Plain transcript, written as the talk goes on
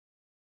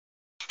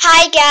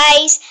Hi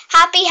guys,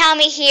 Happy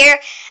Hammy here,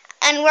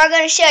 and we're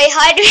going to show you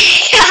how to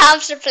make a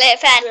hamster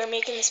playpen. We're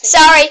making this video.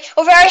 Sorry,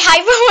 we're very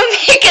hyper when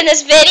we're making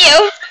this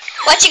video.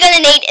 What you're going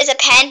to need is a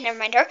pen, never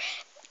mind her,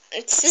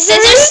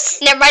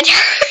 scissors, never mind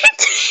her,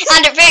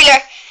 and a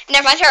ruler,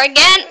 never mind her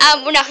again,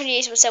 and we're not going to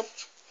use one, so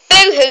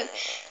boo-hoo.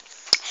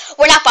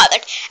 We're not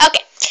bothered.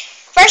 Okay,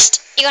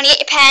 first you're going to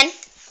get your pen.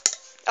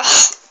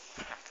 Oh.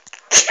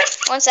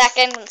 One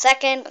second.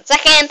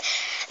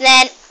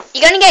 Then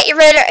you're going to get your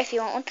ruler if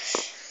you want one.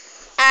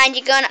 And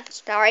you're going to,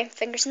 sorry,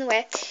 fingers in the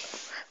way.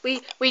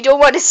 We don't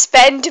want to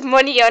spend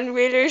money on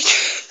rulers.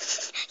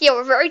 Yeah,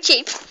 we're very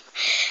cheap.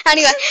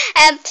 Anyway,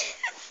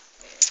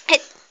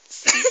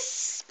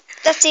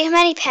 let's see how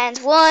many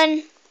pens.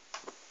 One.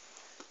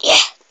 Yeah.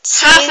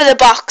 Half of the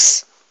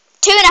box.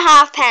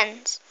 2.5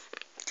 pens.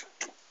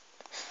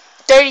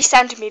 30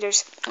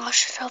 centimeters. Oh,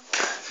 shut up.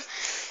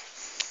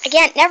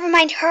 Again, never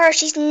mind her.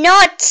 She's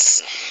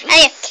nuts.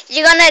 Anyway,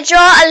 you're going to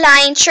draw a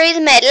line through the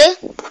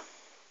middle.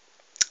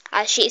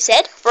 As she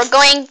said, we're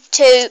going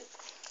to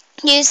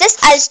use this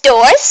as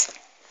doors.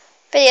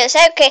 For the other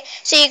side. Okay,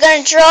 so you're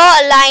going to draw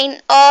a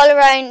line all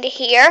around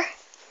here.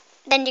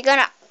 Then you're going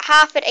to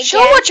half it again. Show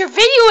what you're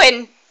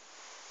videoing.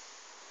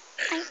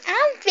 I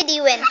am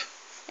videoing.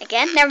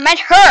 Again, never mind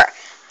her.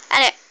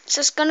 Anyway,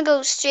 so it's going to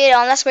go straight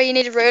on. That's why you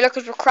need a ruler,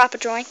 because we're crap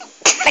at drawing.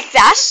 Like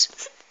that.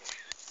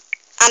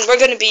 And we're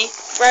going to be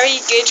very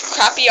good,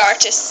 crappy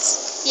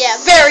artists. Yeah,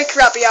 very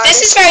crappy artists.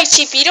 This is very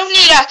cheap. You don't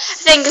need a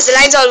thing because the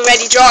line's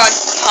already drawn.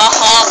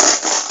 Haha.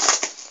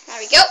 There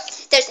we go.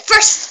 There's the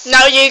first.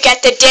 Now you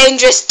get the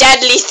dangerous,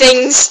 deadly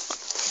things.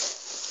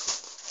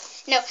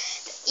 No,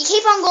 you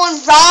keep on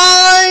going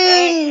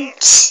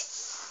round.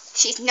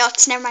 She's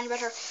nuts. Never mind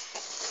about her.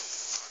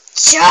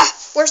 Yeah.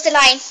 Where's the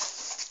line?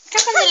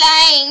 Check on the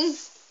line.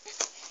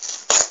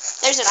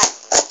 There's the line.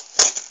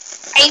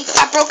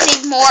 I broke it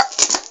even more.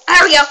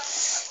 There we go.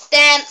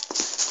 Then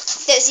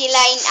there's the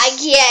line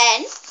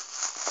again.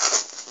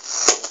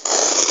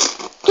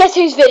 Guess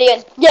who's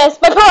videoing? Yes,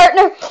 my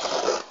partner.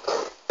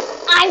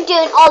 I'm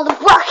doing all the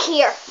work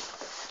here.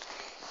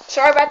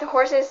 Sorry about the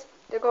horses.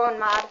 They're going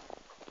mad.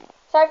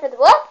 Sorry for the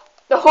what?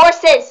 The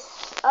horses.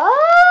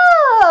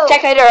 Oh.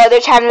 Check out our other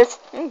channels.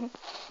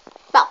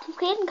 Malcolm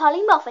Creed and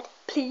Colleen Moffat.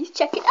 Please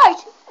check it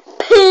out.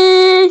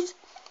 Peace.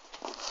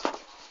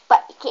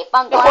 But you keep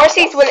on The going.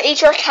 horses will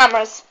eat your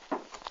cameras.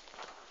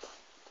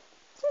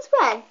 Since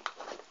when?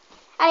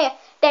 Anyway,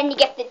 then you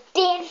get the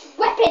dangerous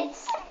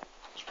weapons.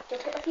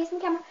 Don't put my face in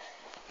the camera.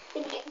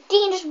 Then you get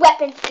dangerous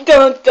weapons.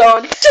 Dun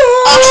dun dun.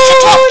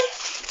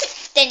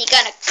 Then you're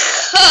gonna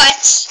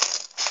cut.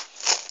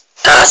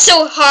 Oh,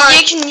 so hard.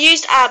 You can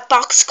use a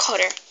box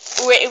cutter.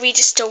 We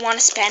just don't want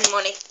to spend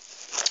money.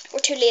 We're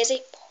too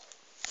lazy.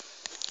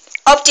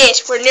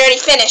 Update. We're nearly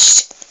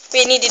finished.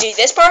 We need to do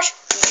this part.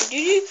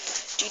 We're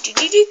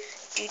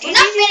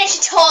not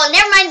finished at all.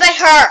 Never mind about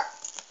her.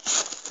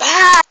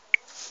 Bye.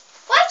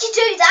 Why'd you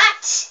do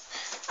that?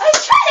 I was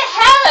trying to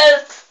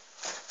help.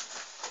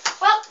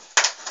 Well,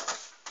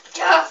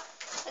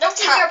 I don't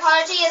think your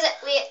apology is it.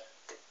 Wait,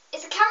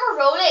 is the camera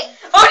rolling?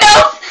 Oh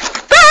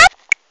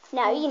no!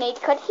 Now you need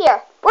to cut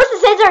here. Where's the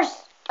scissors?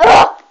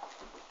 Ugh.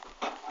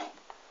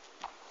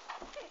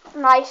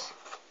 Nice.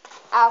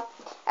 Ow.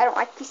 I don't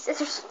like these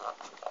scissors.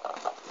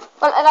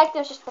 Well, I like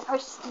them just they're very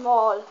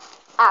small.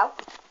 Ow.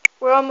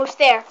 We're almost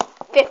there.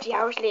 50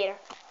 hours later.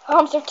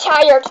 I'm so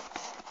tired.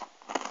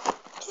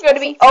 She's going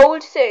to be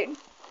old soon.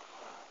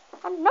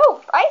 I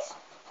know, right?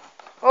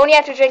 We're only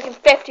after drinking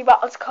 50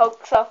 bottles of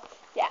Coke, so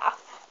yeah.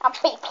 I'm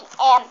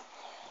BPM.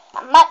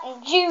 I'm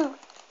Mountain Dew.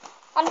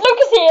 I'm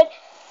Lucasade.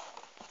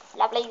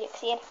 Lovely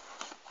Lucasade.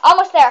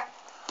 Almost there.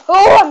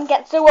 Oh, I'm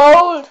getting so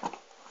old.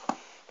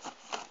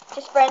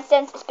 Just for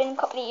instance, it's been a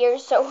couple of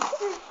years, so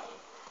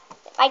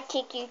it might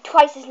take you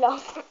twice as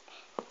long.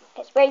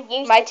 Because we're used to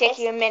this. Might take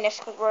you a minute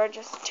because we're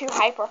just too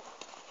hyper.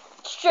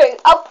 It's true.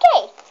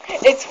 Okay.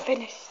 It's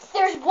finished.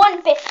 There's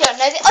one bit done.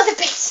 Now the other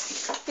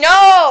bits.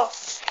 No!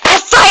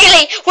 And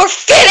finally, we're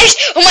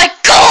finished. Oh my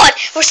god,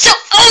 we're so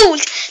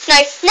old.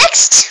 Now,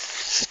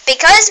 next,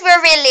 because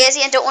we're real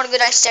lazy and don't want to go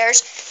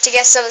downstairs to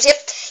get sellotape,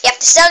 you have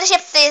to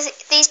sellotape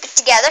these bits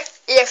together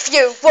if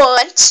you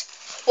want,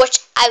 which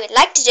I would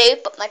like to do,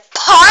 but my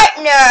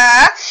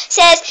partner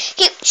says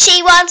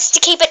she wants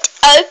to keep it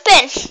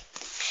open.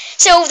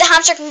 So the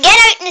hamster can get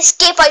out and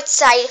escape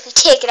outside if we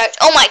take it out.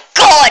 Oh my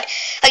god,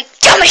 how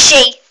dumb is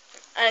she?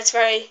 And it's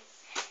very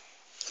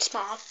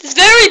small. It's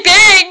very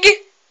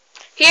big.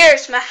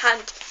 Here's my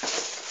hand.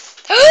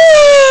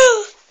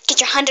 Get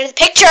your hand out of the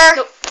picture.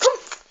 No.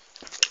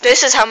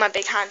 This is how my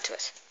big hand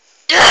was.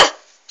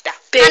 That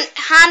big.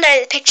 Hand out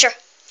of the picture.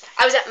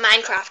 I was at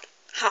Minecraft.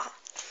 Ha.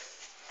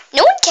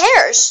 No one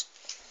cares.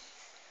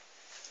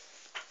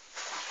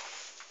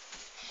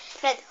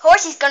 Now the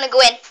horsey's gonna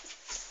go in.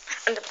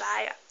 And the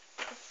fire.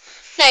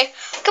 Now,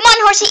 come on,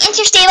 horsey, into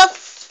your stable.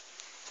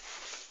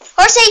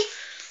 Horsey!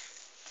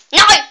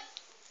 No!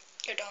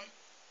 You're dumb.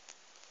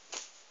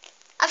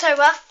 I'm sorry,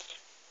 what?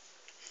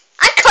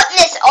 I'm cutting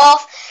this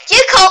off.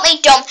 You called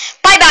me dumb.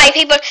 Bye-bye,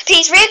 people.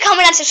 Please rate,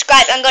 comment, and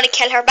subscribe. I'm going to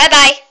kill her.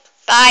 Bye-bye.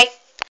 Bye.